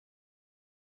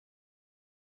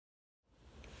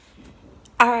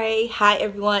Alright, hi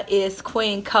everyone, it's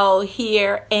Queen Cole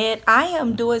here, and I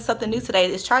am doing something new today.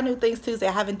 It's Try New Things Tuesday.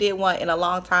 I haven't did one in a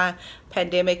long time.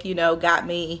 Pandemic, got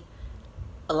me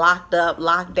locked up,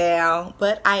 locked down,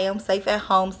 but I am safe at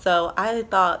home, so I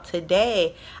thought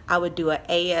today I would do an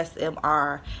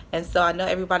ASMR. And so I know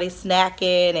everybody's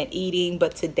snacking and eating,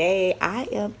 but today I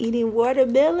am eating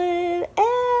watermelon.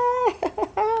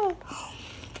 Oh,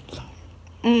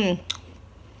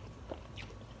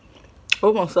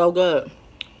 it's so good.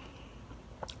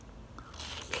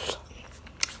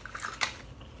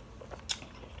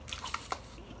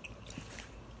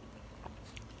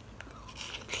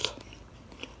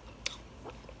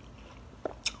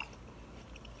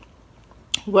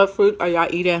 What fruit are y'all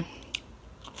eating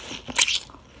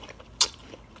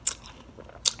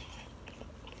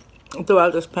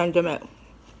throughout this pandemic?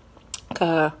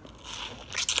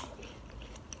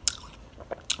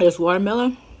 This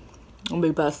watermelon will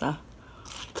be best now.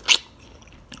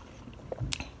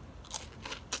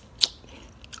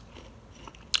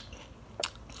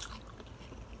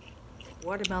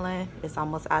 Watermelon is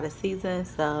almost out of season,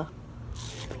 so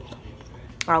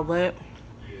I went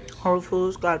Whole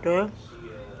Foods, got there,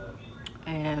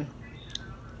 and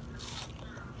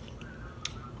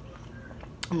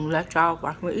I'm gonna let y'all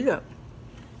watch me eat it.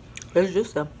 It's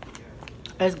juicy.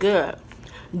 It's good.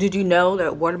 Did you know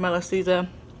that watermelon season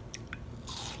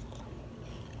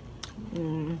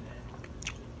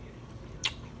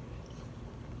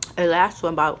it lasts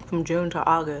from June to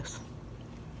August?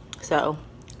 So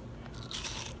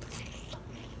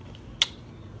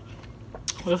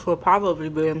this will probably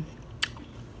be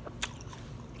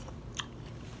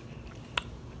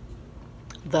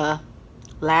the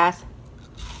last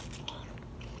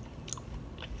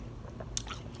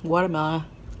watermelon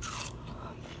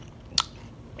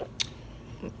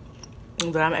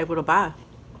that I'm able to buy.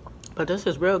 But this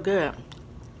is real good.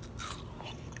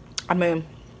 I mean,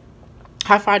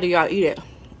 how far do y'all eat it?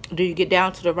 Do you get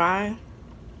down to the rind?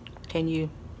 Can you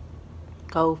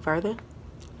go further?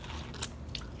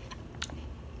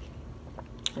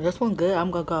 This one good. I'm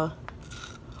gonna go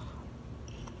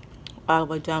all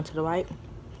the way down to the right.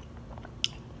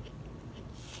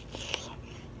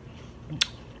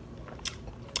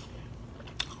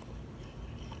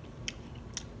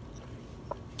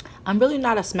 I'm really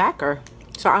not a smacker,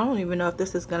 so I don't even know if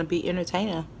this is gonna be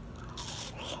entertaining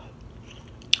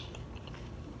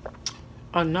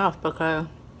enough, because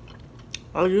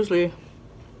I usually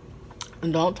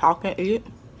don't talk and eat,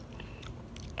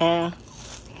 and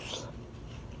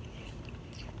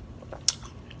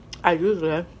I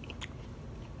usually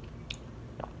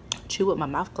chew with my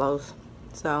mouth closed.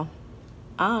 So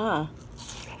I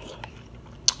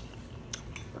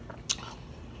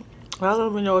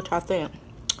don't even know what y'all think.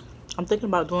 I'm thinking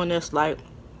about doing this like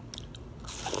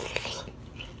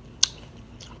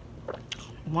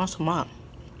once a month.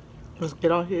 Let's get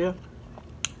on here,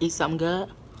 eat something good.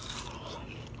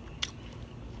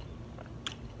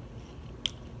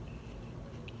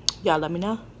 Y'all let me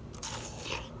know.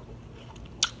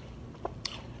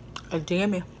 And DM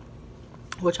me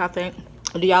what y'all think.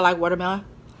 Do y'all like watermelon?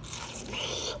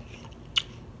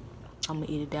 I'm gonna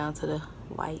eat it down to the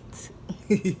white.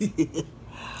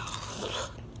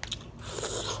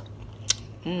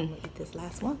 Eat this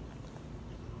last one.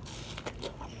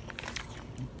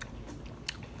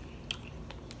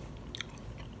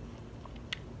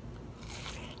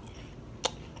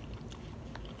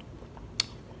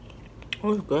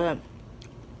 Oh, it's good.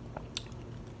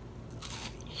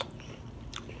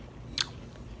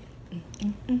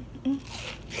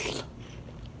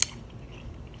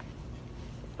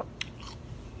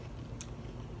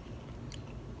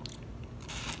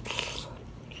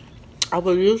 I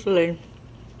would usually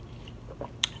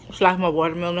slice my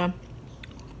watermelon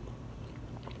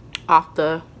off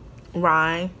the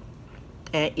rind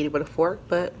and eat it with a fork,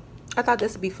 but I thought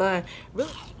this would be fun.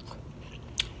 Really?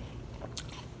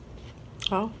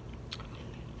 Oh,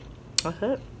 that's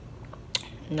it.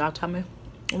 Y'all tell me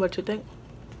what you think.